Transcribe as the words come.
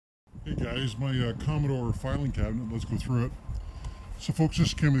Hey guys, my Commodore filing cabinet, let's go through it. So folks,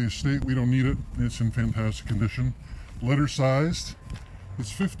 this came with the estate. We don't need it. It's in fantastic condition. Letter sized.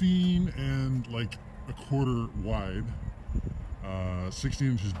 It's 15 and like a quarter wide,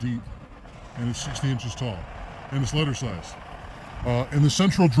 16 inches deep, and it's 60 inches tall. And it's letter sized. In the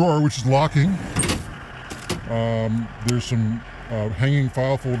central drawer, which is locking, there's some hanging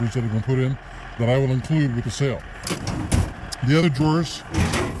file folders that have been put in that I will include with the sale. The other drawers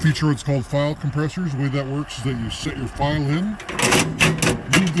feature what's called file compressors. The way that works is that you set your file in,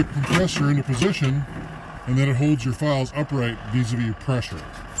 move the compressor into position, and then it holds your files upright vis-a-vis pressure.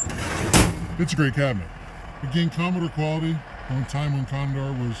 It's a great cabinet. Again, Commodore quality on time when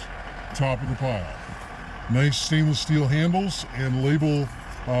Commodore was top of the pile. Nice stainless steel handles and label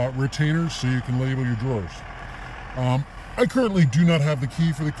retainers so you can label your drawers. I currently do not have the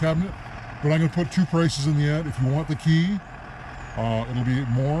key for the cabinet, but I'm going to put two prices in the ad. If you want the key, it'll be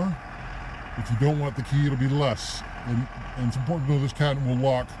more. If you don't want the key, it'll be less. And it's important to know this cabinet will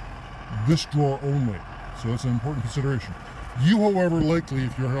lock this drawer only. So that's an important consideration. You, however, likely,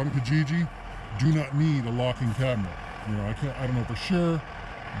 if you're on Kijiji, do not need a locking cabinet. You know, I don't know for sure,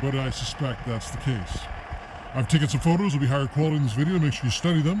 but I suspect that's the case. I've taken some photos. It'll be higher quality in this video. Make sure you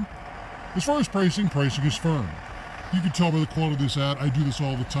study them. As far as pricing is firm. You can tell by the quality of this ad, I do this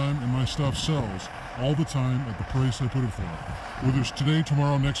all the time, and my stuff sells all the time at the price I put it for. Whether it's today,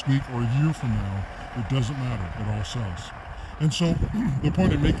 tomorrow, next week, or a year from now, it doesn't matter. It all sells. And so, the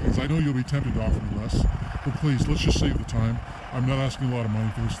point I'm making is I know you'll be tempted to offer me less, but please, let's just save the time. I'm not asking a lot of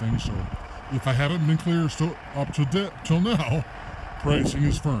money for this thing, so if I haven't been clear up till now, pricing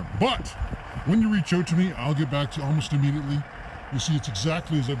is firm. But when you reach out to me, I'll get back to you almost immediately. You see, it's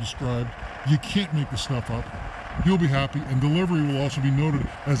exactly as I've described. You can't make this stuff up. You'll be happy, and delivery will also be noted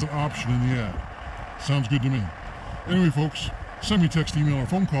as an option in the ad. Sounds good to me. Anyway, folks, send me a text, email, or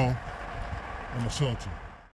phone call, and I'll sell it to you.